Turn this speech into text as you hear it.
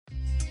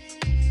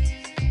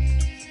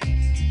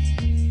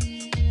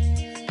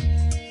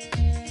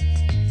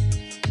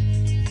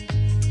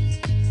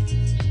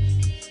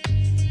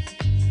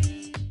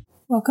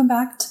Welcome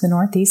back to the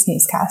Northeast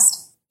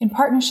Newscast. In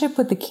partnership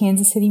with the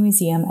Kansas City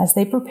Museum as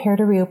they prepare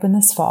to reopen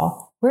this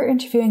fall, we're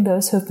interviewing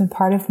those who have been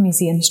part of the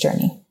museum's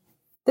journey.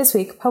 This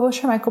week,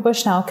 publisher Michael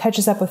Bushnell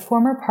catches up with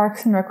former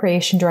Parks and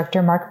Recreation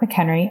Director Mark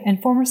McHenry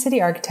and former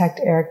city architect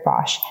Eric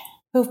Bosch,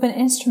 who have been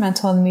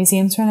instrumental in the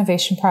museum's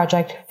renovation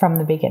project from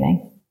the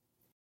beginning.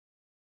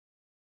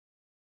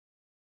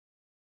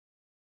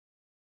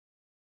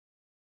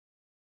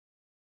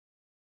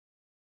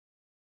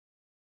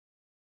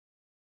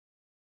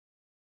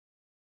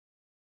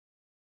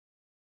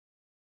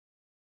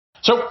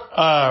 So,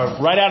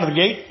 right out of the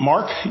gate,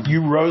 Mark,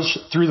 you rose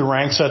through the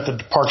ranks at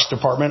the Parks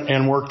Department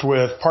and worked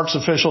with parks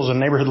officials and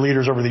neighborhood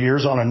leaders over the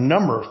years on a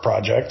number of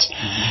projects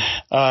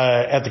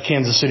at the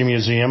Kansas City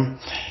Museum.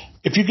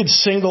 If you could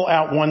single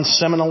out one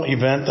seminal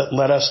event that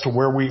led us to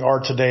where we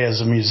are today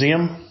as a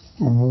museum,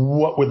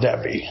 what would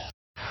that be?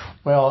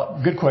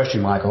 Well, good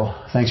question, Michael.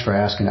 Thanks for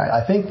asking.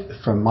 I think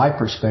from my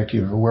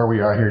perspective of where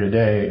we are here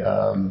today,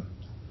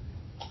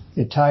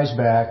 it ties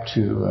back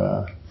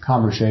to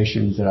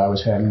conversations that I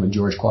was having with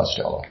George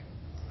Costello,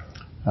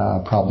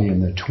 probably in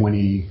the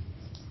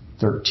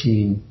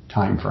 2013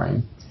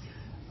 timeframe,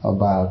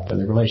 about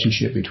the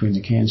relationship between the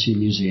Kansas City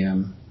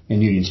Museum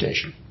and Union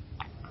Station.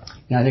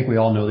 And I think we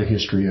all know the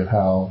history of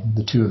how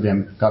the two of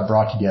them got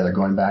brought together,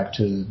 going back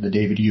to the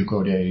David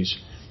Yuko days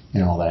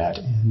and all that.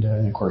 And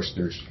of course,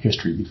 there's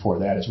history before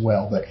that as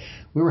well. But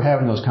we were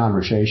having those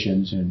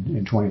conversations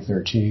in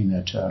 2013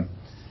 that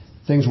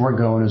things weren't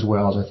going as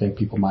well as I think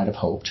people might have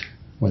hoped,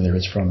 whether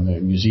it's from the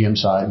museum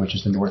side, which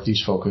is the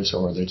Northeast focus,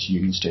 or whether it's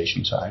Union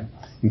Station side,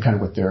 and kind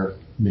of what their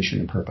mission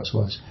and purpose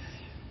was.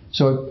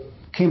 So it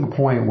came a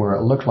point where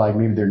it looked like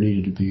maybe there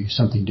needed to be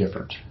something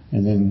different.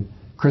 And then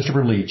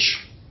Christopher Leach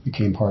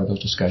became part of those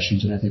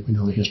discussions, and I think we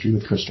know the history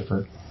with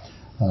Christopher,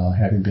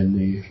 having been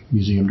the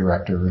museum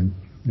director and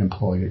an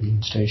employee at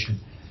Union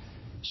Station.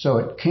 So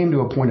it came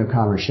to a point of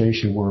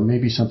conversation where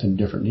maybe something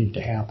different needed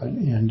to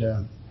happen.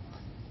 And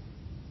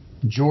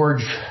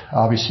George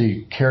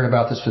obviously cared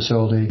about this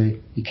facility.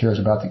 He cares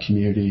about the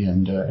community,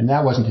 and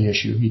that wasn't the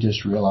issue. He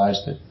just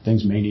realized that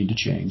things may need to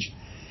change.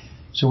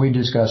 So we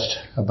discussed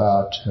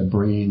about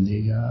bringing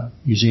the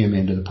museum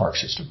into the park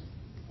system.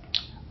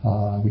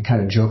 We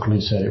kind of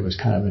jokingly said it was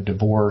kind of a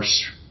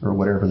divorce, or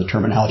whatever the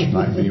terminology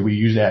might be. We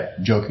use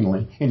that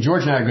jokingly. And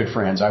George and I are good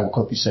friends. I will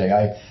quickly say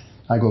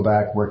I go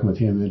back working with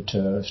him at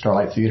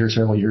Starlight Theater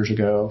several years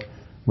ago.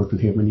 Worked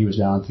with him when he was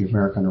down at the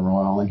American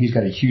Royal, and he's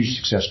got a huge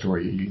success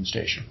story at Union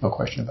Station, no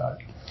question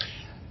about it.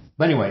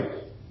 But anyway,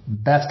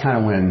 that's kind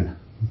of when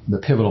the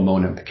pivotal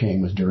moment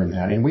was during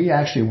that. And we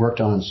actually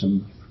worked on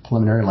some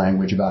preliminary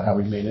language about how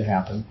we made it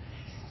happen.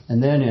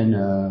 And then in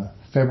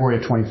February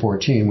of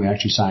 2014, we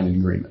actually signed an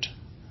agreement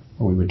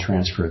where we would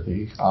transfer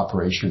the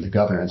operation and the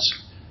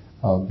governance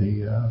of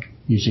the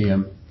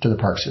museum to the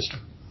park system.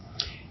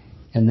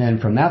 And then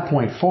from that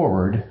point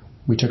forward,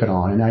 we took it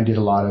on, and I did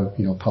a lot of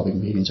public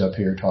meetings up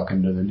here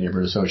talking to the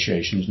neighborhood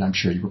associations, and I'm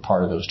sure you were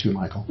part of those too,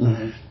 Michael,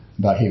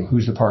 about, hey,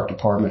 who's the park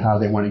department, how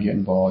do they want to get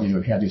involved. We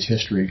had this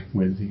history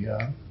with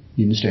the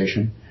Union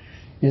Station.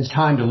 And it's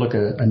time to look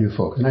at a new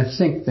focus, and I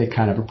think they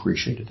kind of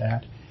appreciated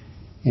that.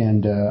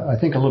 And I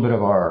think a little bit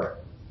of our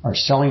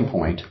selling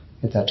point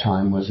at that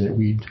time was that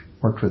we'd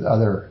worked with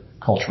other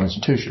cultural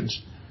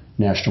institutions,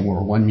 National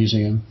World War I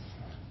Museum,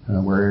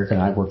 where Eric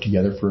and I worked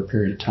together for a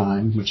period of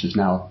time, which is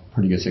now a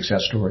pretty good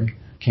success story.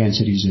 Kansas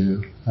City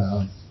Zoo,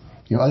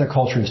 other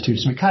cultural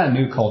institutions. We kind of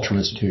knew cultural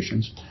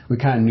institutions. We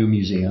kind of knew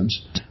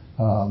museums.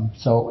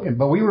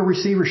 But we were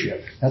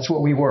receivership. That's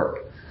what we were.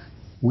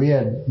 We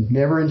had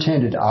never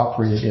intended to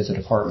operate it as a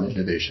department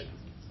division.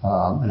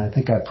 And I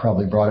think I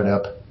probably brought it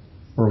up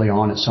early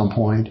on at some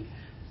point.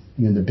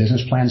 And then the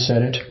business plan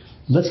said it.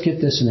 Let's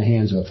get this in the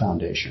hands of a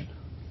foundation.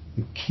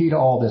 The key to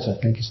all this, I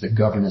think, is the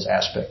governance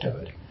aspect of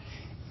it.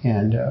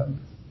 And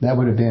that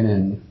would have been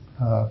in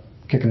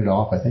kicking it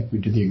off. I think we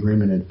did the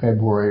agreement in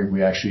February.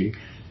 We actually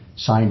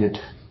signed it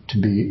to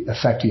be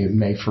effective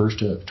May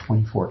 1st of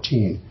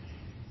 2014.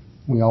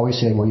 We always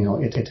say, well,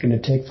 it's going to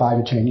take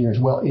 5 to 10 years.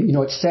 Well,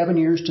 it's 7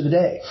 years to the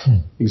day.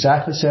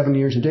 Exactly 7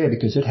 years a day,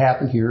 because it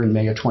happened here in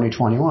May of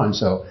 2021.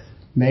 So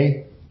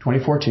May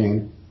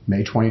 2014,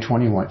 May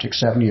 2021. It took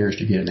 7 years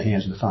to get in the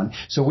hands of the fund.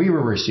 So we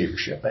were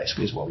receivership,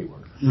 basically, is what we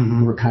were.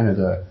 We were kind of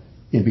the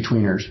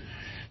in-betweeners.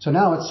 So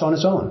now it's on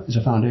its own as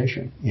a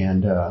foundation.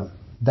 And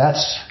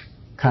that's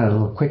kind of a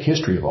little quick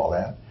history of all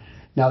that.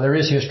 Now, there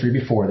is history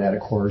before that, of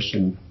course,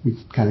 and we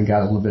kind of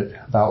got a little bit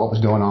about what was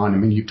going on. I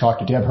mean, you've talked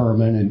to Deb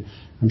Herman, and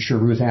I'm sure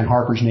Ruth Ann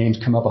Harper's name's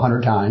come up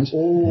 100 times.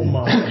 Oh,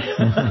 my.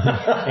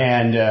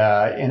 And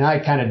I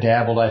kind of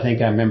dabbled. I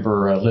think I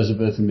remember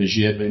Elizabeth and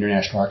Majid, the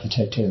International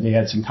Architect, they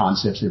had some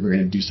concepts. They were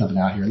going to do something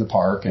out here in the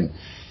park. And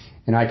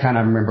I kind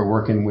of remember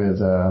working with,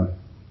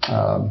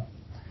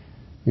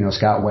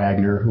 Scott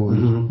Wagner,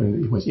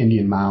 who was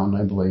Indian Mound,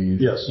 I believe.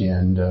 Yes.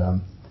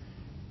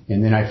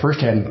 And then I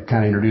first had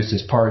kind of introduced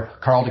this park,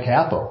 Carl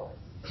DeCapo.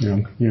 He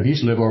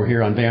used to live over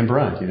here on Van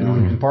Brunt, he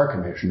was the park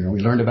commissioner.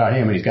 We learned about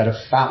him, and he's got a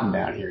fountain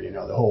down here,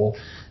 the whole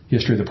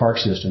history of the park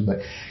system.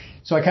 But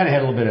So I kind of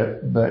had a little bit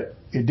of, but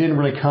it didn't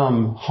really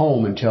come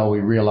home until we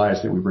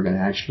realized that we were going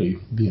to actually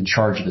be in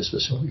charge of this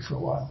facility for a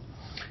while.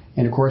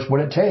 And of course,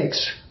 what it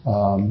takes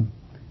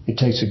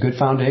a good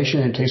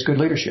foundation and it takes good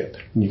leadership.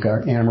 And you've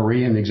got Anna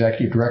Marie in the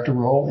executive director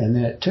role, and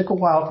then it took a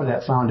while for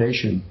that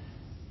foundation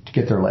to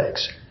get their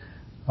legs.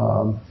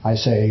 I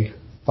say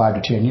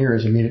 5 to 10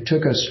 years. I mean, it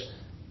took us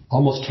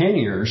almost 10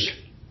 years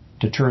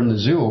to turn the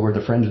zoo over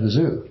to Friends of the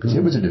Zoo, because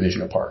it was a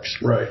division of parks.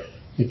 Right.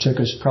 It took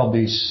us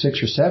probably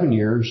 6 or 7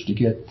 years to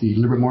get the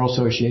Liberty Memorial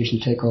Association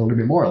to take over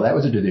Liberty Memorial. That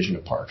was a division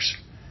of parks.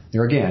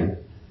 There again.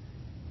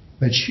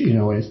 But,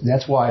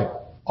 that's why I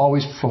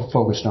always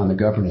focused on the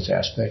governance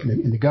aspect.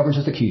 And the governance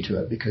is the key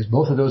to it, because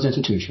both of those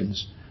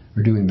institutions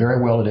are doing very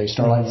well today.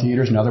 Starlight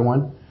Theater is another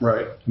one.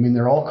 Right. I mean,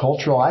 they're all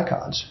cultural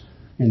icons.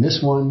 And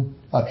this one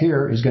up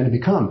here is going to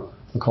become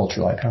a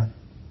cultural icon.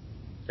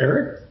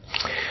 Eric?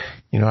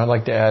 I'd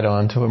like to add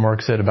on to what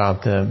Mark said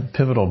about the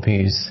pivotal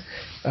piece.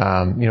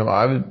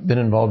 I've been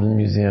involved in the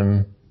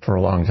museum for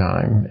a long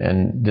time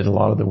and did a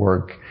lot of the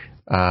work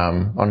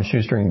on a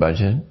shoestring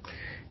budget.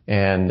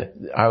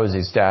 And I was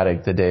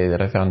ecstatic the day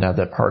that I found out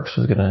that Parks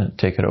was going to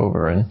take it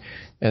over. And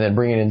then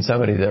bringing in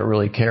somebody that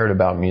really cared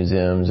about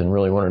museums and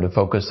really wanted to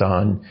focus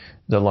on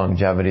the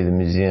longevity of the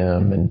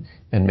museum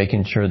and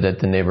making sure that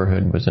the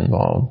neighborhood was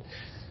involved.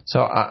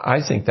 So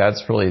I think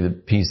that's really the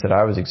piece that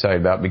I was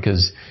excited about,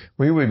 because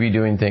we would be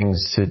doing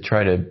things to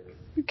try to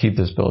keep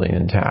this building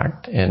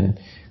intact. And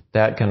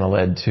that kind of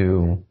led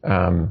to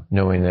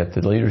knowing that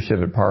the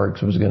leadership at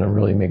Parks was going to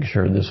really make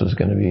sure this was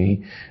going to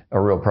be a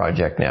real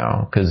project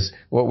now, because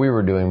what we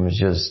were doing was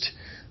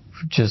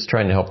just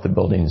trying to help the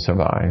building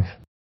survive.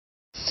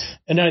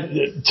 And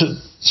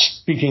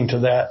speaking to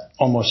that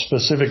almost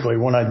specifically,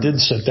 when I did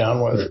sit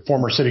down with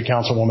former city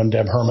councilwoman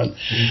Deb Herman,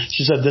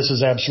 she said this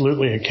is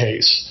absolutely a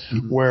case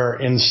where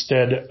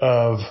instead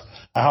of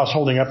a house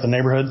holding up the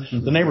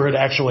neighborhood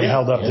actually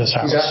held up this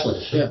house.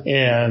 Exactly.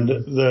 Yeah. And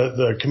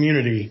the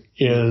community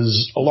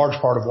is a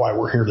large part of why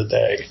we're here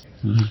today.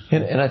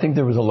 And I think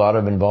there was a lot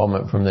of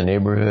involvement from the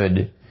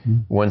neighborhood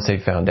once they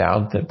found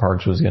out that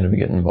Parks was going to be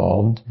getting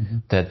involved,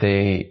 that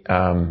they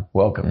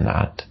welcomed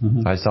that.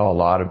 I saw a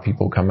lot of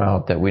people come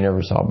out that we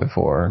never saw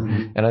before.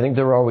 And I think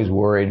they were always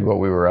worried what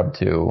we were up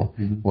to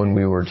when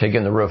we were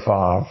taking the roof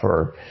off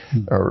or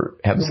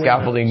have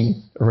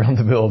scaffolding around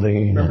the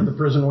building. Remember the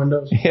prison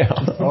windows? Yeah.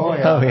 Oh,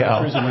 yeah. The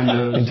prison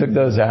windows. We took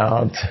those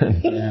out.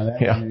 Yeah, that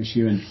was an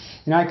issue.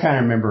 And I kind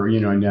of remember,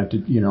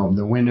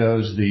 the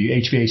windows, the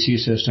HVAC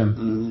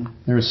system.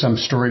 There was some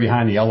story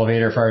behind the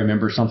elevator, if I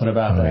remember something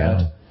about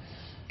that.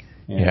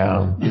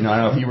 Yeah. And, I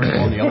don't know if you were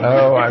on the elevator.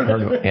 Oh, I've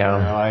heard of it. Yeah.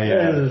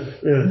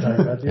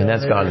 And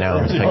that's gone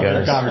now. Thank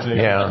goodness.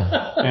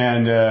 Yeah.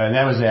 And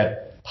that was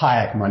that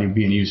PIAC money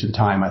being used at the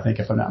time, I think,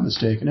 if I'm not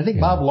mistaken. I think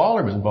Bob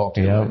Lawler was involved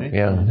too, wasn't he?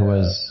 Yeah, he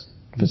was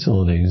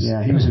facilities.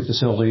 Yeah, he was in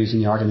facilities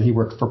in York, and he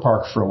worked for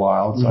Parks for a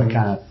while, so I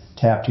kind of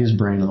tapped his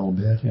brain a little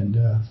bit. And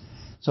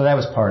so that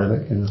was part of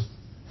it,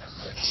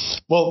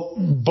 Well,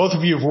 both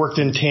of you have worked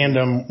in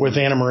tandem with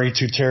Anna Marie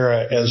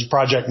Tutera as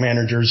project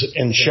managers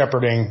in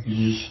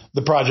shepherding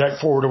the project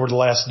forward over the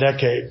last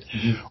decade.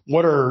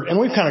 And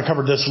we've kind of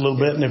covered this a little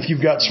bit, and if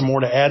you've got some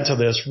more to add to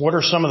this, what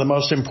are some of the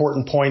most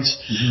important points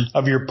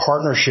of your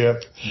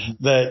partnership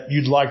that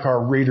you'd like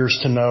our readers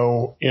to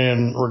know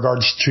in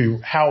regards to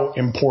how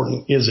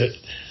important is it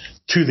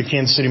to the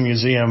Kansas City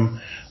Museum,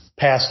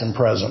 past and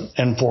present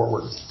and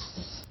forward?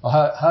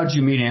 Well, how did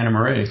you meet Anna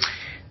Marie?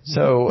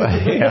 So,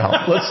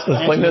 let's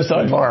blame this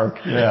on Mark.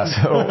 Yeah.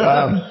 So,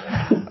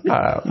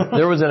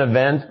 there was an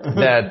event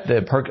that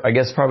the Park, I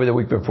guess probably the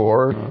week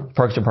before,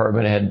 Parks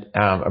Department had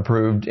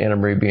approved Anna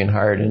Marie being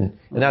hired, and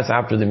that's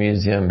after the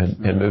museum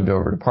had moved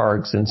over to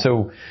Parks. And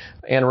so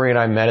Anna Marie and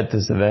I met at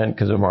this event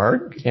because of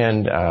Mark.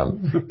 And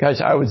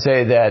guys, I would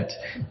say that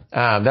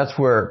that's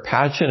where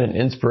passion and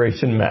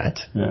inspiration met.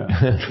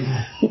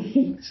 Yeah.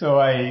 So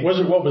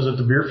what was it,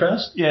 the beer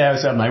fest? Yeah, it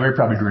was something like we were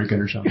probably drinking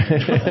or something.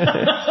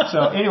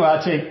 So anyway,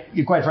 I'll take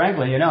you, quite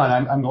frankly, and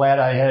I'm glad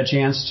I had a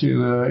chance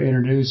to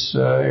introduce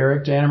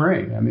Eric to Anna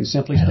Marie. I mean,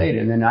 simply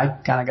stated. And then I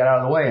kind of got out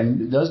of the way,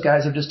 and those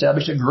guys have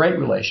established a great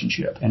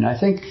relationship. And I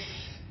think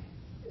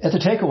at the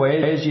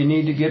takeaway is you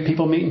need to get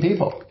people meeting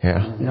people.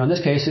 Yeah. In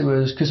this case, it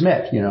was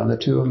Kismet.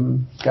 The two of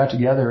them got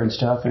together and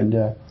stuff,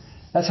 and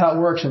that's how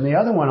it works. And the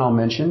other one I'll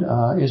mention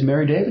is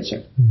Mary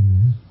Davidson.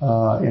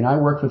 And I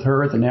worked with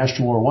her at the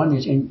National War I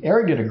Museum. And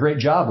Eric did a great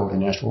job over the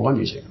National War I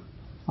Museum.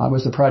 I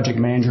was the project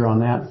manager on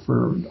that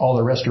for all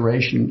the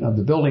restoration of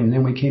the building. And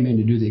then we came in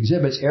to do the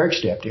exhibits. Eric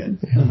stepped in,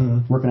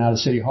 working out of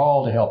City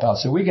Hall to help out.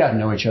 So we got to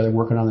know each other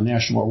working on the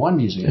National War I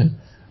Museum,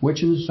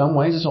 which in some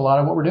ways is a lot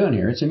of what we're doing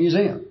here. It's a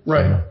museum.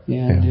 Right.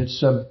 And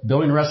it's a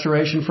building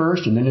restoration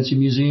first, and then it's a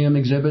museum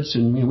exhibits.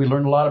 And we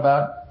learned a lot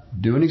about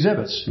doing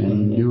exhibits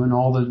and doing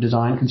all the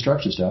design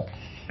construction stuff.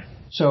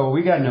 So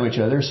we got to know each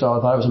other, so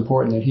I thought it was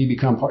important that he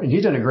become part. And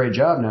he's done a great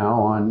job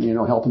now on,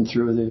 helping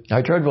through the...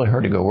 I tried really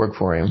hard to go work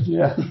for him.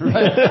 Yeah,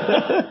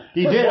 right.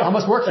 He did.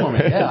 Almost worked for me.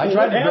 Yeah, I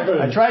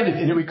tried it,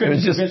 and we couldn't.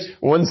 It was just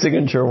one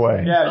signature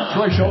away. Yeah,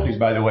 Troy Schultes,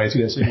 by the way, is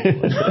who that signature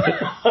was.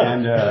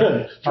 And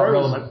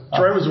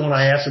Troy was the one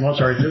I asked him. I'm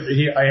sorry.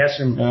 I asked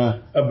him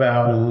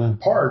about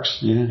parks,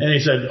 and he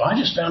said, "I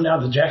just found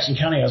out that Jackson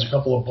County has a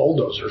couple of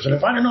bulldozers, and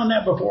if I'd have known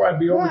that before, I'd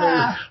be over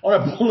there on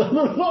a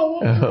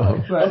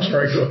bulldozer." I'm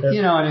sorry. Go ahead.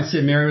 And I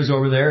said Mary was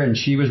over there, and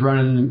she was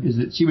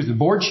she was the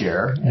board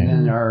chair, and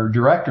then our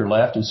director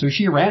left, and so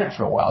she ran it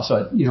for a while.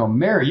 So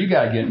Mary, you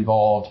got to get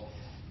involved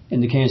in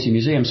the Kansas City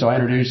Museum. So I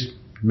introduced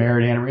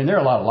Mary and Anna Marie, and they're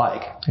a lot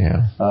alike.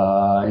 Yeah.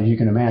 As you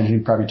can imagine,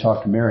 you probably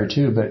talked to Mary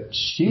too, but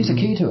she's the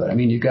key to it. I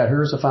mean, you've got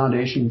her as a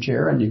foundation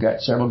chair, and you've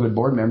got several good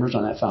board members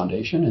on that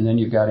foundation, and then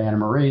you've got Anna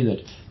Marie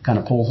that kind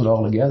of pulls it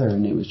all together,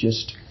 and it was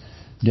just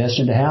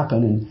destined to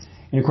happen.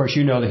 And of course,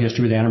 the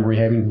history with Anna Marie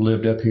having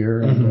lived up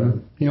here.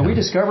 And, we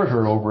discovered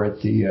her over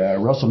at the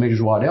Russell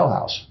Majors Waddell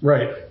House.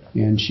 Right.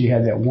 And she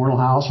had that Warnell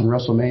House in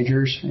Russell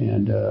Majors,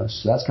 and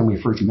so that's when we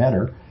first met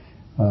her.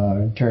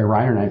 Terry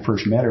Reiner and I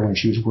first met her when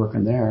she was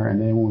working there,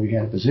 and then when we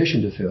had a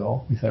position to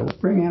fill, we thought, well,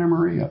 bring Anna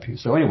Marie up here.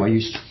 So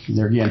anyway,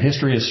 there again,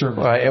 history is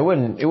certainly.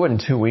 Well, it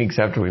wasn't 2 weeks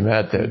after we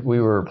met that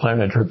we were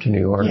planning a trip to New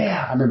York.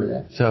 Yeah, I remember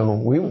that. So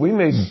we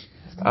made,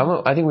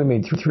 I think we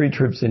made 3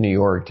 trips to New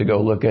York to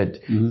go look at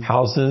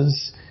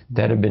houses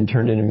that have been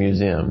turned into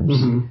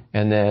museums.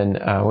 And then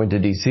went to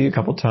D.C. a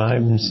couple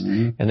times.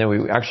 And then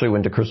we actually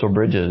went to Crystal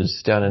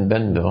Bridges down in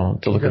Bentonville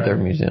to look at their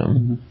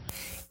museum.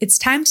 It's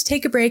time to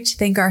take a break to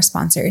thank our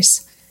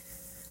sponsors.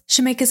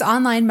 Shemeka's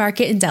Online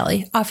Market in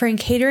Deli, offering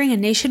catering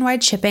and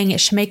nationwide shipping at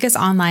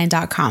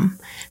shemekasonline.com.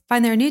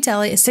 Find their new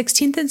deli at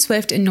 16th and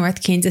Swift in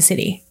North Kansas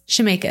City.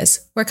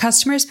 Shemeka's, where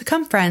customers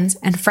become friends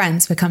and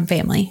friends become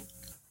family.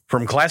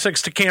 From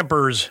classics to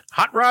campers,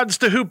 hot rods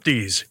to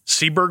hoopties,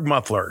 Seaberg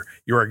Muffler,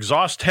 your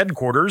exhaust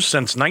headquarters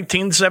since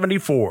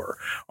 1974.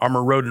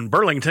 Armour Road in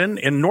Burlington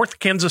in North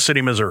Kansas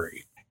City,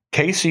 Missouri.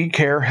 KC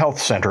Care Health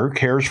Center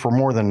cares for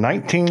more than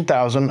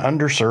 19,000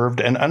 underserved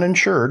and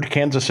uninsured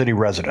Kansas City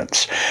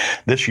residents.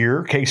 This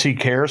year, KC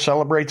Care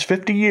celebrates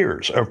 50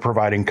 years of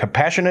providing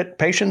compassionate,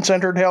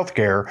 patient-centered health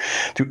care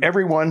to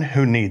everyone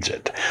who needs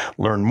it.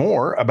 Learn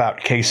more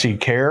about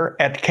KC Care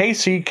at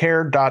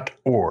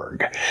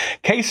kccare.org.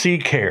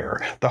 KC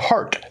Care, the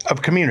heart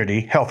of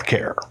community health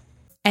care.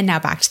 And now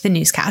back to the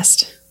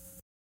newscast.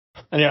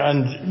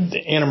 And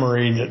Anna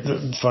Marie,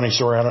 the funny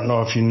story, I don't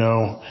know if you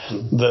know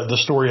the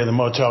story of the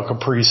Motel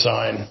Capri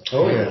sign.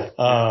 Oh, yeah.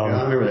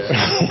 I remember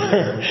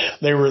that.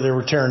 They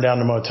were tearing down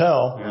the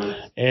motel,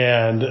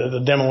 and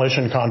the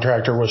demolition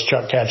contractor was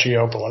Chuck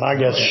Cacioppo, and I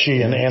guess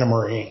he and Anna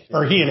Marie,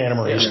 are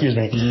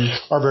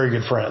very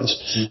good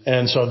friends.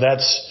 And so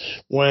that's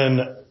when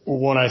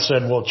I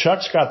said, well,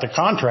 Chuck's got the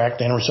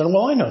contract, Anna Marie said,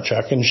 well, I know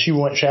Chuck. And she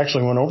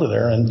actually went over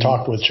there and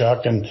talked with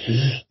Chuck, and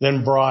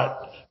then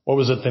brought,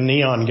 the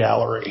Neon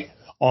Gallery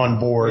on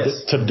board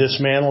to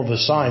dismantle the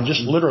sign,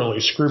 just literally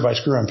screw by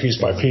screw and piece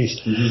by piece.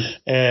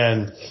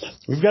 And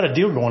we've got a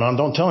deal going on.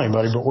 Don't tell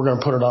anybody, but we're going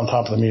to put it on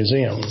top of the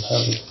museum.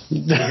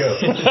 There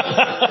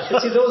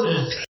you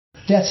go.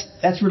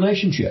 That's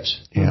relationships.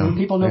 Yeah.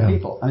 People know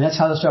people. I mean, that's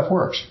how this stuff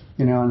works.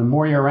 And the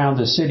more you're around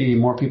the city, the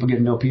more people get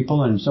to know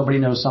people, and somebody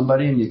knows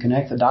somebody, and you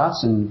connect the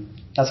dots, and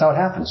that's how it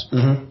happens.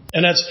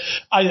 And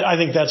I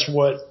think that's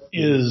what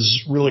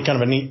is really kind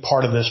of a neat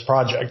part of this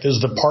project, is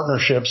the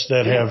partnerships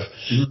that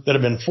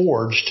have been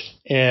forged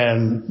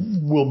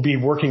and will be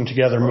working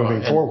together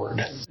moving forward.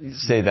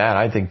 Say that,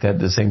 I think that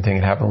the same thing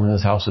happened when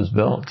this house was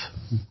built.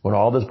 When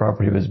all this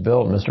property was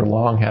built, Mr.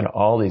 Long had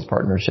all these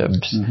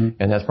partnerships,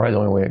 and that's probably the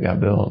only way it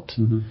got built.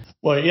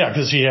 Well, yeah,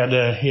 because he had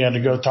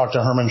to go talk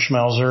to Herman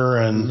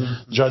Schmelzer and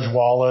Judge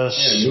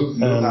Wallace.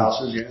 Move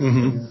houses,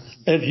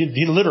 And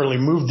he literally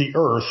moved the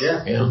earth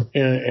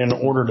in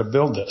order to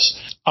build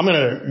this.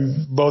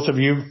 Both of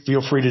you,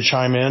 feel free to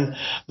chime in.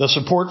 The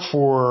support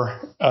for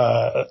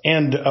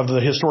and of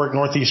the historic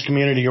Northeast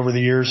community over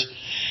the years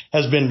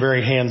has been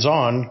very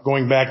hands-on,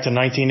 going back to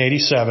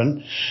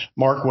 1987,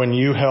 Mark, when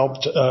you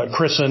helped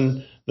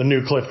christen the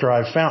new Cliff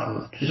Drive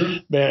fountain.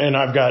 And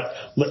I've got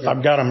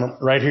them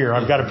right here.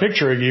 I've got a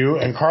picture of you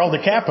and Carl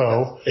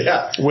DiCapo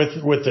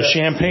with the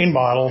champagne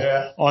bottle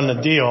on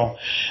the deal.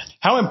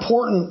 How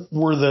important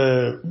were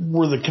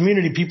the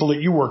community people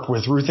that you worked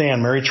with, Ruth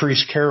Ann, Mary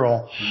Therese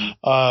Carroll,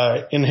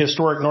 in the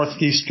historic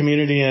Northeast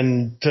community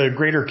and to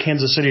greater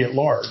Kansas City at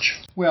large?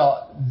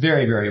 Well,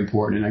 very, very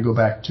important. And I go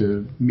back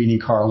to meeting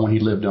Carl when he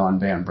lived on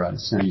Van Brunt.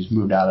 And he's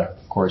moved out of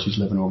course, he's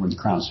living over in the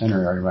Crown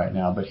Center area right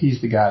now. But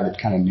he's the guy that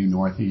kind of knew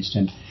Northeast.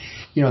 And,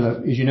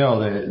 as you know,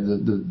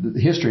 the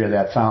history of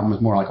that fountain was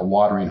more like a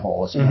watering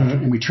hole.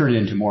 And we turned it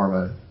into more of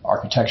an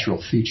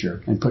architectural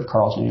feature and put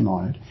Carl's name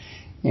on it.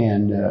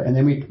 And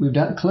then we've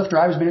done, Cliff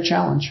Drive has been a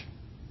challenge,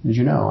 as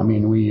you know. I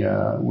mean, we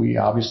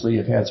obviously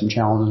have had some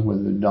challenges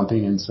with the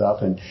dumping and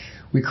stuff, and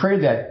we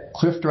created that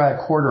Cliff Drive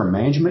Corridor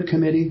Management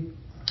Committee,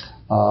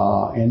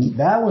 and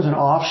that was an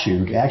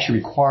offshoot actually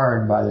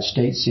required by the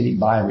state scenic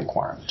byway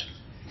requirement.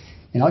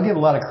 And I'll give a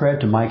lot of credit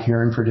to Mike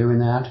Heron for doing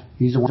that.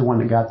 He's the one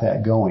that got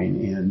that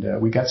going,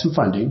 and we got some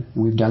funding,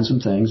 and we've done some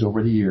things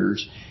over the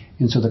years.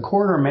 And so the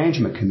Corridor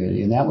Management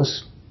Committee, and that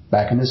was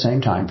back in the same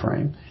time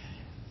frame.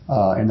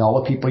 And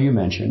all the people you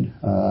mentioned,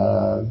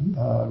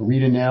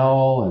 Rita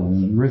Nell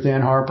and Ruth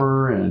Ann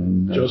Harper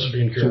and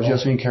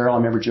Josephine Carroll. I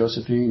remember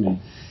Josephine,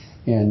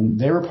 and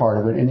they were part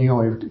of it. And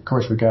of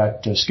course, we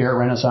got Scarrett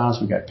Renaissance,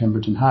 we got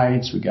Pemberton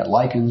Heights, we got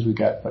Likens, we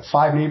got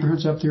 5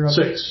 neighborhoods up there.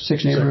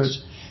 Six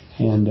neighborhoods,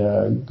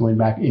 and going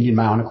back, Indian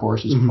Mound, of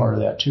course, is part of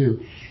that too.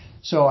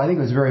 So I think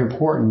it was very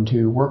important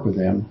to work with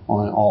them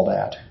on all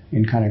that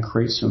and kind of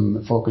create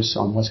some focus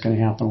on what's going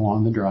to happen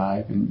along the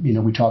drive. And,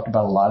 we talked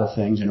about a lot of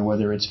things,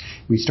 whether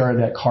we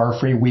started that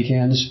car-free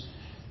weekends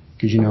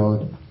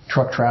because,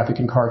 truck traffic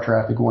and car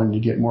traffic wanted to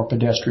get more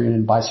pedestrian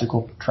and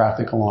bicycle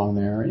traffic along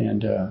there.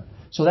 And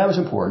so that was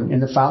important.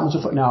 And the fountains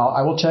of, now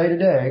I will tell you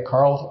today,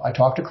 Carl, I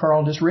talked to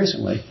Carl just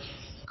recently.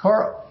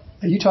 Carl,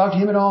 have you talked to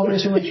him at all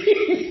recently?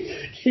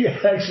 He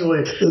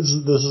actually,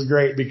 this is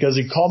great because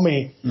he called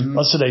me,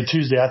 what's today,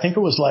 Tuesday? I think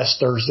it was last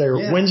Thursday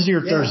or Wednesday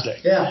or Thursday.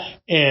 Yeah.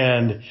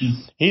 And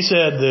he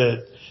said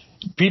that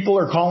people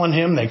are calling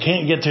him. They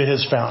can't get to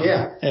his fountain.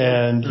 Yeah.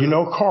 And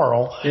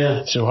Carl.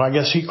 Yeah. So I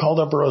guess he called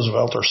up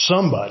Roosevelt or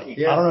somebody.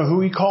 Yeah. I don't know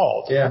who he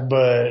called. Yeah.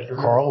 But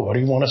Carl, what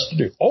do you want us to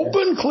do?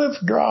 Open Cliff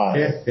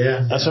Drive.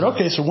 Yeah. I said,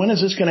 okay, so when is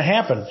this going to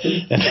happen?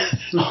 And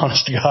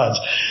honest to God,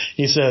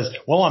 he says,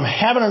 well, I'm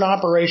having an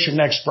operation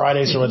next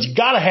Friday, so it's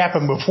got to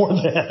happen before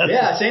then.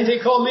 Yeah, same thing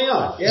he called me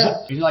on.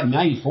 Yeah. He's like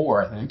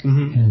 94, I think.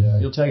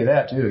 And he'll tell you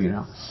that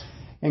too,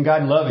 And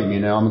God love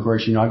him, of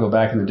course, I go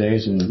back in the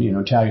days and,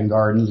 Italian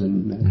gardens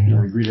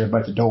and greet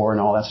everybody at the door and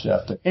all that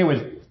stuff. But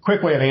anyway,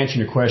 quick way of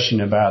answering your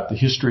question about the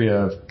history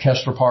of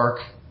Kessler Park,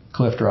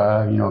 Cliff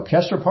Drive.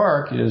 Kessler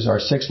Park is our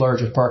 6th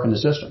largest park in the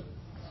system.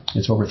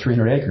 It's over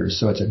 300 acres,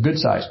 so it's a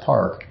good-sized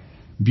park.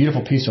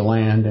 Beautiful piece of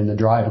land, and the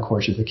drive, of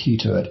course, is the key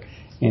to it.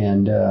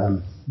 And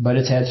but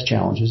it's had its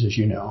challenges, as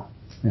you know.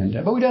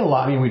 But we did a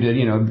lot. We did,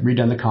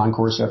 redone the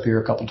concourse up here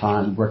a couple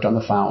times, worked on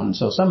the fountain.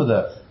 So some of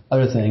the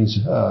other things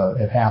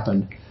have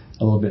happened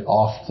a little bit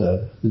off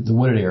the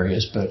wooded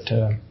areas, but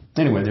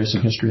anyway, there's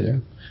some history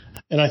there.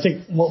 And I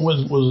think what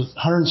was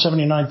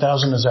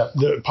 $179,000 is that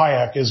the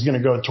PIAC is going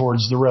to go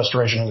towards the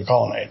restoration of the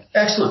colonnade.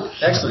 Excellent.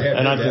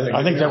 And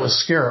I think that was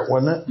Scarrett,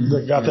 wasn't it?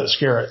 That got that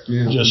Scarrett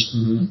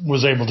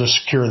was able to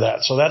secure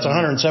that. So that's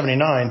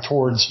 179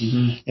 towards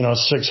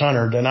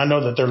 600. And I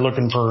know that they're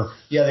looking for.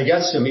 Yeah, they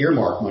got some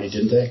earmark money,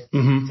 didn't they?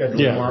 Federal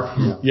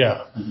earmark.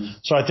 Yeah.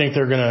 So I think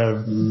they're going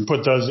to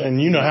put those.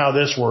 And you know how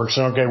this works.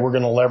 Okay, we're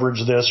going to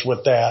leverage this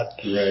with that,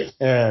 right?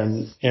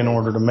 And in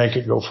order to make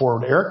it go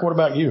forward. Eric, what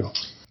about you?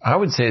 I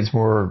would say it's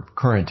more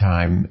current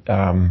time.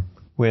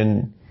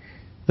 When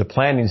the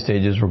planning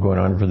stages were going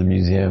on for the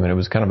museum, and it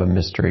was kind of a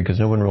mystery because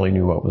no one really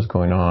knew what was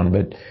going on.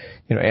 But,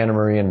 Anna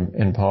Marie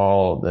and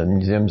Paul, the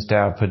museum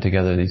staff, put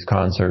together these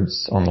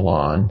concerts on the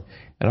lawn.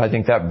 And I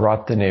think that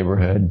brought the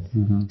neighborhood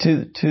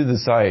to the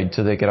site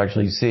so they could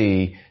actually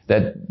see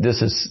that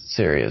this is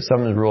serious.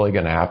 Something's really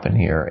going to happen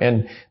here.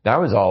 And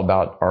that was all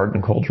about art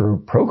and culture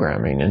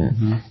programming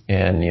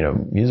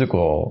and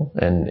musical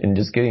and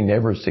just getting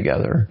neighbors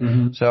together.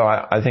 So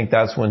I think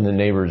that's when the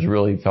neighbors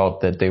really felt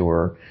that they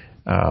were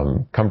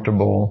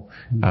comfortable.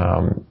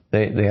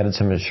 They had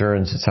some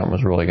assurance that something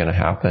was really going to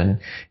happen.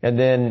 And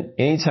then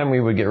anytime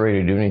we would get ready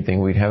to do anything,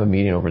 we'd have a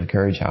meeting over at the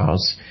Carriage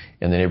House,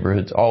 and the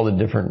neighborhoods, all the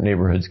different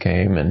neighborhoods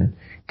came and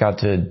got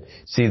to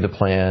see the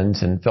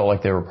plans and felt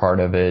like they were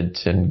part of it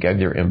and gave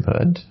their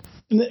input.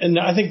 And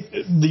I think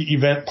the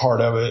event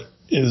part of it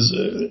is,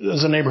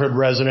 as a neighborhood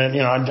resident,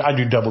 I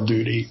do double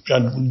duty. I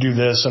do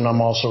this, and I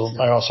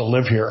also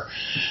live here.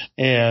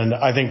 And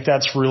I think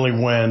that's really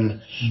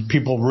when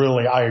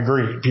I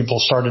agree. People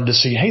started to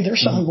see, hey,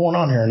 there's something going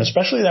on here. And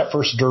especially that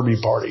first Derby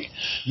party.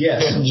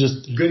 Yes.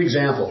 Just good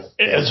example.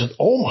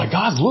 Oh my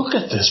God, look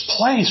at this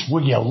place.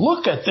 Will you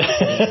look at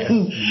that?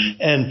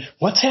 And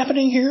what's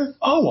happening here?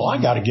 Oh, well,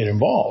 I got to get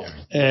involved.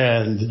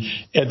 And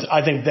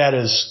I think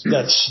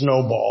that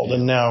snowballed.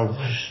 And now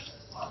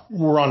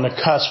we're on the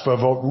cusp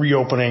of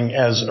reopening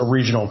as a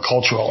regional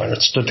cultural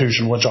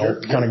institution, which I'll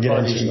kind of get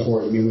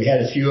into. We had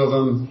a few of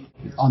them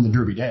on the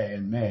Derby Day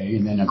in May,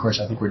 and then, of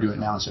course, I think we're doing it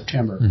now in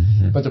September.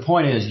 But the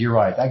point is, you're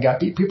right. I got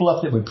people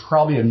up that would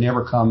probably have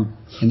never come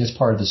in this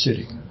part of the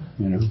city,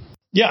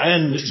 Yeah,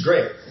 and which is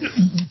great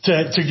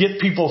to get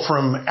people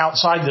from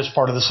outside this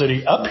part of the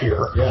city up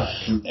here. Yeah,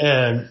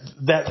 and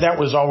that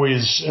was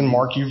always. And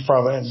Mark,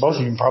 both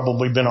of you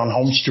probably been on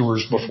home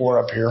tours before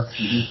up here.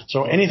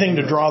 So anything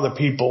to draw the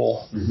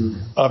people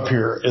up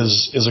here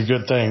is a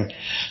good thing,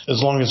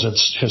 as long as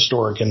it's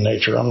historic in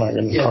nature. I'm not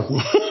going to talk.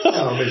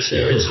 No, but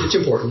it's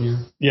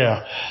important.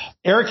 Yeah.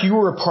 Eric, you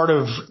were a part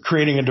of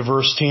creating a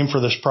diverse team for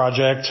this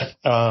project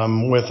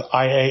with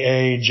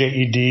IAA,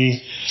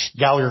 JED,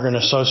 Gallagher and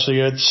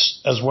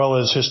Associates, as well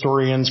as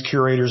historians,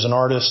 curators, and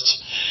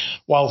artists,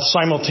 while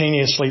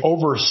simultaneously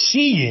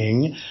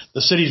overseeing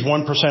the city's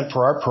 1%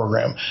 for Art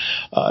program.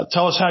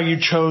 Tell us how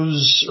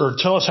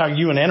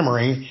you and Anna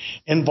Marie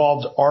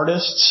involved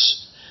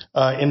artists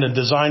in the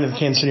design of the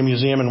Kansas City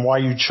Museum, and why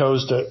you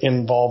chose to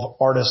involve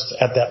artists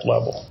at that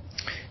level.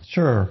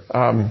 Sure.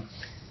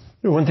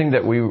 One thing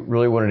that we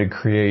really wanted to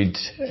create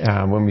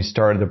when we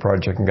started the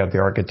project and got the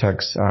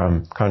architects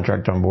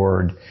contract on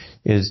board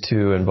is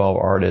to involve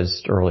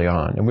artists early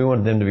on. And we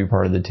wanted them to be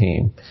part of the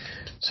team.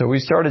 So we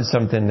started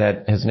something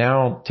that has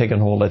now taken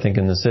hold, I think,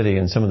 in the city,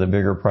 and some of the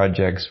bigger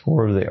projects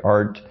for the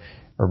art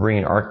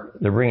are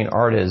they're bringing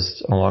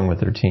artists along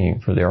with their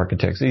team for the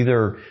architects.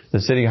 Either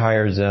the city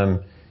hires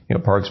them,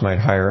 Parks might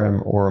hire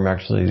them, or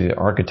actually the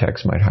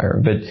architects might hire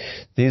them. But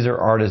these are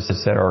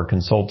artists that are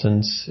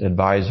consultants,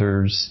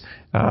 advisors,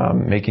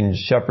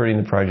 shepherding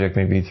the project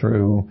maybe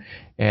through.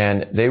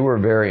 And they were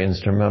very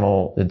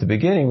instrumental. At the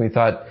beginning, we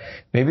thought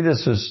maybe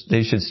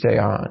they should stay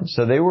on.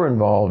 So they were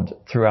involved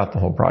throughout the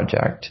whole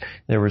project.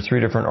 There were 3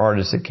 different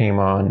artists that came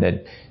on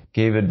that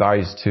gave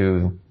advice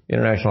to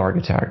international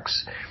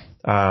architects,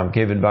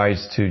 gave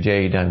advice to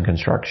J.E. Dunn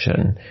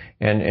Construction,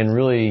 and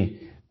really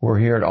were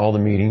here at all the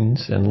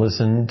meetings and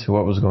listened to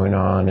what was going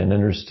on and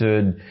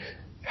understood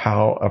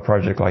how a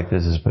project like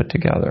this is put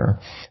together.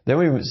 Then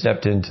we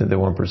stepped into the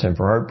 1%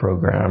 for Art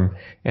program,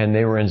 and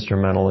they were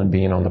instrumental in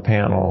being on the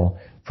panel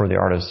for the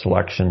artist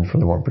selection for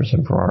the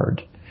 1% for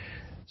Art.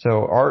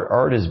 So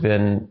art has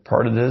been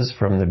part of this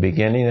from the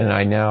beginning, and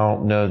I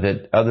now know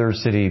that other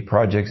city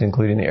projects,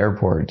 including the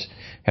airport,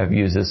 have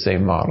used this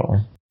same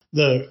model.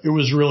 It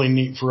was really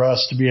neat for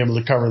us to be able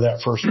to cover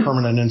that first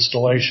permanent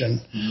installation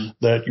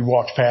that you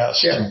walked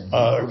past,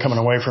 coming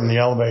away from the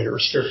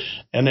elevators. Sure.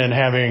 And then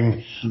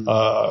having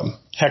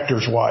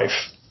Hector's wife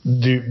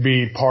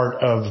be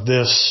part of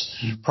this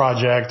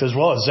project, as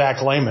well as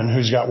Zach Lehman,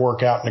 who's got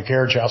work out in the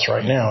carriage house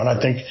right now. And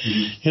I think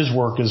his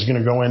work is going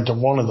to go into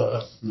one of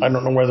the, I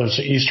don't know whether it's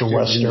the east or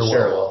west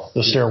stairwell.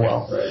 The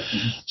stairwell. Yeah, right.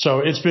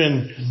 So it's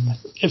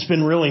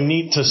been really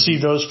neat to see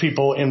those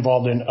people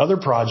involved in other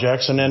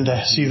projects, and then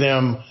to see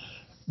them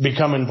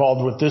become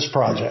involved with this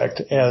project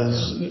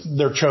as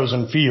their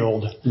chosen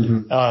field.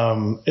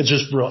 It's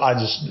just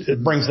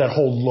it brings that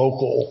whole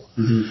local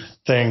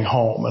thing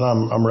home, and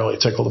I'm really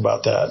tickled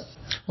about that.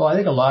 Well, I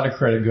think a lot of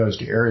credit goes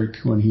to Eric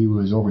when he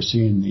was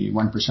overseeing the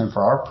 1%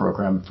 for Art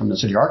program from the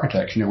city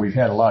architects. We've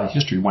had a lot of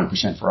history of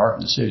 1% for Art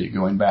in the city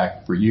going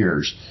back for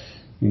years.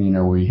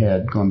 We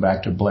had going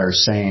back to Blair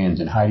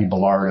Sands and Heidi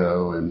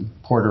Bellardo and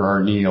Porter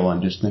Arneal,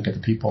 and just think of the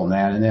people in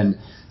that. And then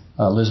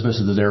Elizabeth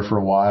was there for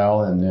a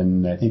while, and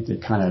then I think they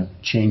kind of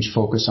changed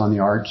focus on the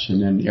arts,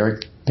 and then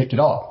Eric picked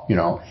it up,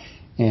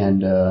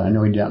 And I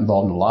know he got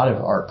involved in a lot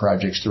of art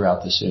projects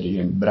throughout the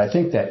city. But I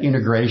think that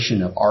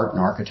integration of art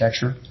and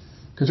architecture,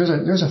 because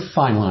there's a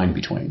fine line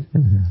between,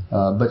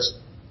 but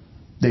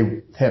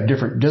they have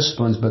different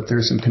disciplines, but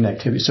there's some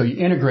connectivity. So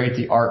you integrate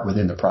the art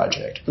within the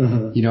project.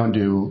 You don't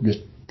do just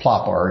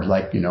plop art,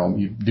 like,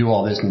 you do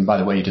all this, and by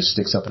the way, he just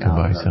sticks up an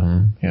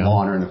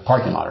lawn or in the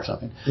parking lot or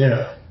something.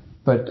 Yeah.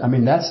 But I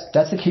mean, that's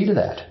the key to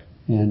that.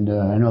 And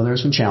I know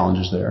there's some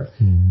challenges there.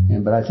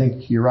 But I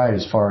think you're right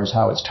as far as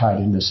how it's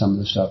tied into some of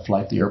the stuff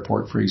like the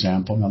airport, for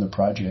example, and other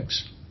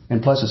projects.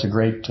 And plus, it's a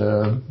great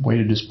way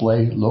to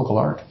display local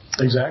art.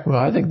 Exactly.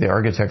 Well, I think the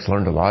architects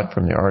learned a lot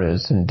from the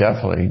artists, and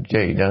definitely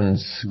J.E.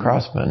 Dunn's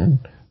craftsmen.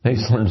 They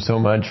learned so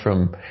much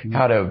from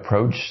how to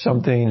approach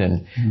something,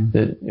 and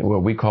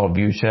what we call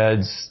view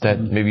sheds that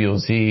maybe you'll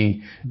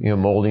see,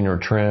 molding or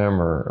trim,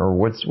 or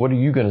what are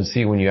you going to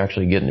see when you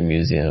actually get in a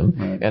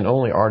museum? And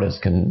only artists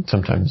can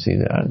sometimes see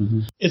that.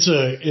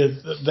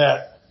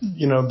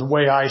 The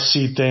way I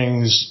see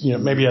things,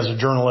 maybe as a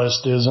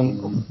journalist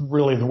isn't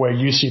really the way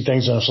you see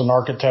things as an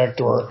architect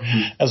or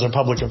as a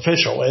public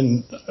official.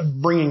 And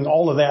bringing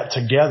all of that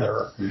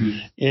together,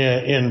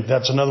 and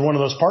that's another one of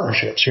those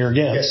partnerships here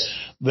again. Yes.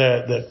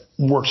 That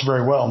works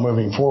very well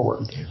moving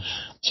forward.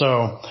 So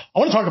I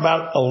want to talk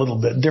about a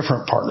little bit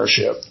different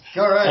partnership.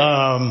 All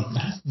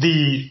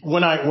right.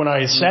 When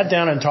I sat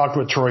down and talked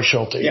with Troy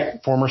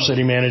Schulte, former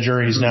city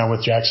manager, he's now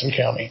with Jackson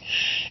County,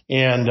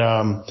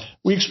 and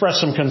we expressed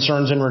some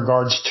concerns in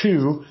regards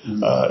to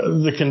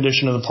the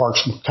condition of the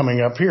parks coming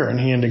up here, and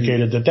he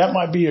indicated that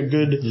might be a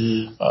good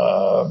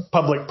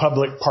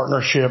public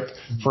partnership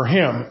for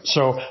him.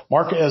 So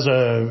Mark, as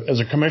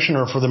a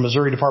commissioner for the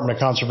Missouri Department of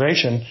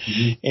Conservation,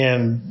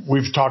 and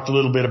we've talked a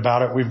little bit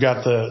about it. We've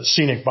got the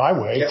Scenic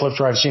Byway, Cliff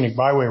Drive Scenic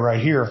Byway right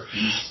here.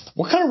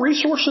 What kind of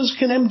resources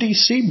can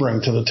MDC bring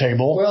to the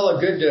table? Well,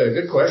 a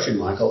good question,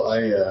 Michael.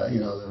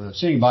 The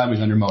Scenic Byway is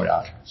under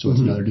MoDOT, so it's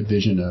another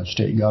division of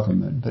state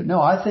government. But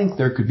no, I think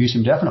there could be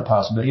some definite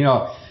possibility.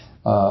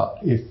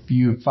 If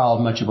you followed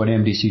much of what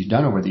MDC's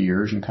done over the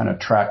years and kind of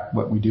track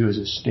what we do as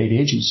a state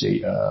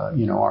agency,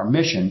 our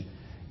mission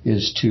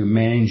is to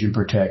manage and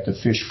protect the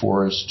fish,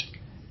 forest,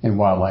 and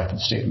wildlife of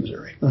the state of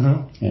Missouri.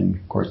 And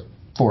of course,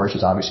 forest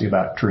is obviously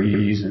about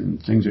trees and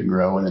things that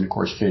grow, and then of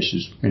course fish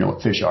is,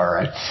 what fish are,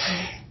 right?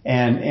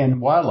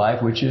 And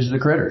wildlife, which is the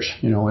critters,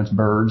 it's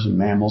birds and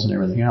mammals and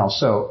everything else.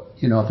 So,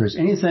 if there's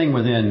anything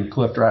within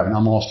Cliff Drive, and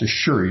I'm almost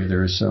assure you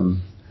there's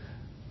some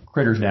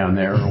critters down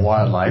there or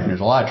wildlife, and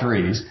there's a lot of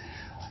trees.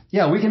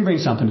 Yeah, we can bring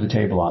something to the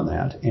table on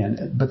that.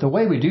 But the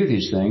way we do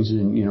these things,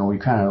 and we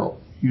kind of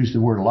use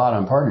the word a lot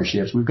on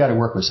partnerships, we've got to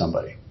work with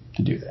somebody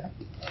to do that.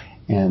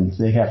 And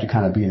they have to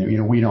kind of be in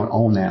there. We don't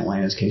own that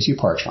land. It's KCU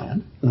Parks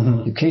land.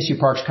 Mm-hmm. If KCU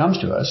Parks comes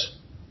to us,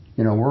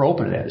 we're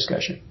open to that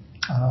discussion.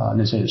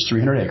 And it's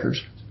 300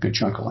 acres, a good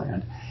chunk of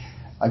land.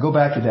 I go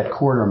back to that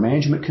corridor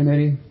management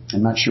committee.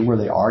 I'm not sure where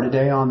they are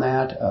today on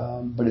that,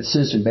 but it's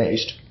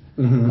citizen-based.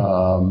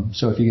 Mm-hmm.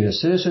 So if you get a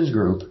citizens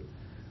group,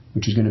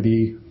 which is going to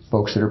be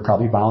folks that are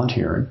probably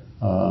volunteering,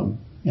 and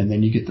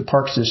then you get the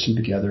park system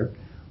together,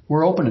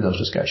 we're open to those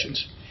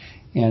discussions.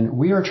 And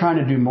we are trying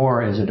to do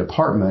more as a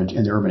department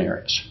in the urban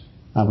areas.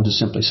 I will just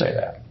simply say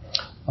that.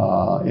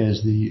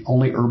 As the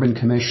only urban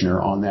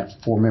commissioner on that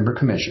 4-member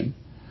commission,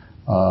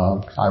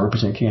 I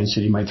represent Kansas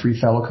City. My 3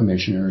 fellow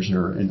commissioners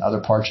are in other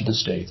parts of the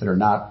state that are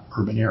not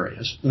urban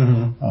areas.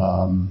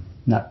 Mm-hmm.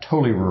 Not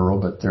totally rural,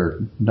 but they're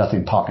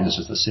nothing populous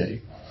as the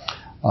city.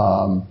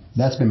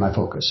 That's been my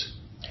focus.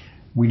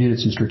 We did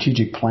some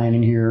strategic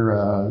planning here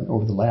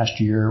over the last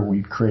year.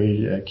 We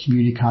created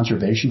community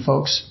conservation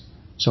folks.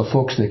 So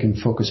folks that can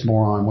focus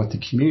more on what the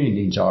community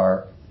needs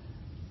are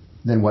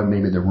than what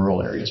maybe the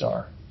rural areas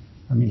are.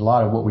 A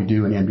lot of what we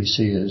do in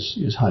NBC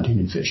is hunting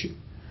and fishing.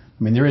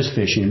 There is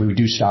fishing. We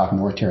do stop in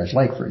North Terrace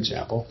Lake, for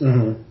example.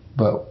 Mm-hmm.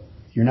 But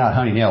you're not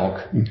hunting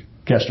elk in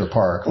Kessler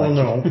Park. Well,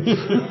 no.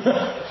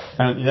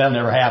 That'll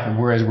never happen.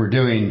 Whereas we're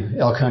doing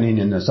elk hunting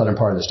in the southern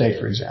part of the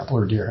state, for example,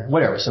 or deer,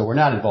 whatever. So we're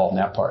not involved in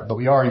that part. But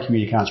we are in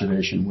community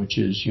conservation, which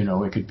is,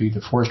 it could be the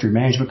forestry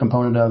management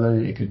component of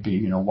it. It could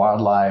be,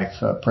 wildlife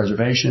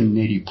preservation,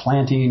 native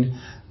planting.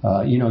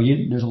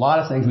 There's a lot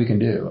of things we can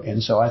do.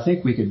 And so I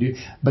think we could do.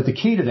 But the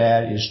key to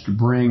that is to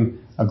bring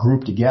a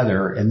group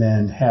together and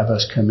then have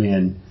us come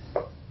in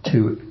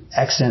to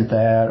accent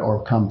that or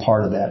become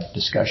part of that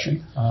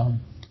discussion.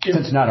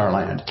 It's not our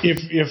land.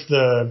 If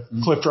the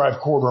Cliff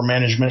Drive Corridor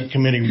Management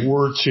Committee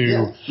were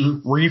to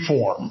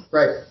reform,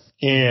 right,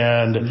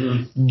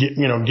 and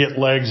get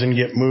legs and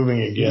get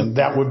moving again,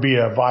 that would be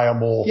a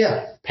viable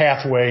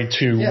pathway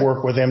to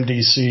work with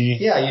MDC.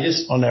 Yeah, you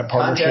just on that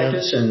partnership. Contact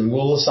us, and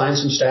we'll assign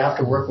some staff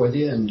to work with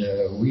you, and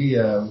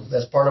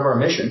that's part of our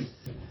mission.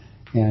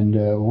 And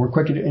we're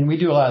quick to do, and we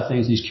do a lot of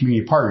things. These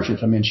community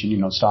partnerships I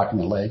mentioned, stocking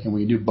the lake, and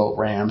we do boat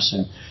ramps,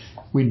 and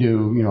we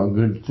do a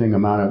good thing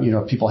amount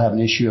of people have an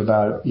issue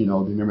about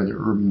remember the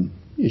urban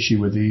issue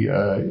with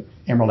the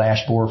emerald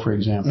ash borer, for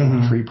example,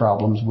 mm-hmm. tree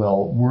problems.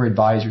 Well, we're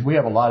advisors. We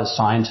have a lot of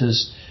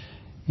scientists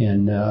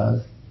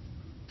and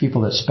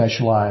people that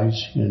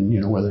specialize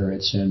in whether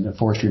it's in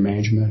forestry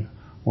management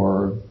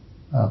or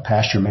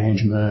pasture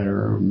management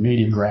or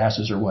native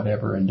grasses or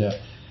whatever, and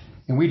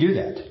we do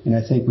that, and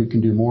I think we can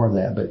do more of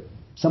that, but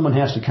someone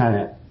has to kind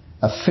of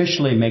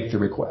officially make the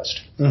request,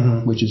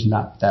 mm-hmm. which is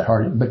not that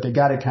hard, but they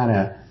got to kind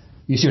of,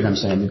 you see what I'm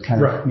saying? They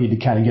kind of need to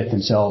kind of get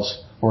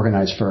themselves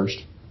organized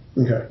first.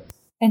 Okay.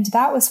 And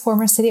that was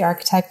former city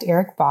architect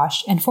Eric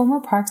Bosch and former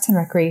Parks and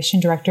Recreation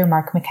Director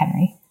Mark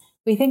McHenry.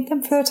 We thank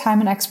them for their time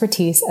and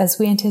expertise as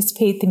we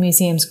anticipate the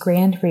museum's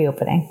grand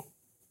reopening.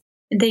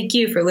 And thank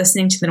you for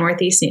listening to the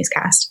Northeast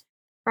Newscast.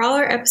 For all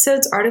our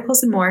episodes,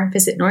 articles, and more,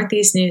 visit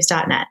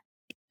northeastnews.net.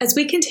 As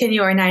we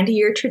continue our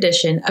 90-year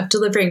tradition of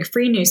delivering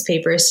free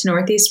newspapers to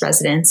Northeast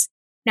residents,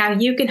 now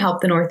you can help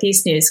the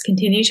Northeast News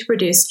continue to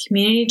produce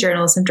community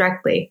journalism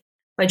directly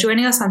by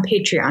joining us on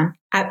Patreon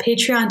at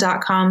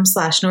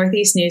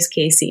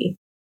patreon.com/NortheastNewsKC.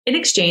 In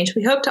exchange,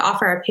 we hope to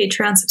offer our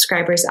Patreon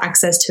subscribers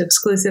access to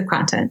exclusive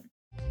content.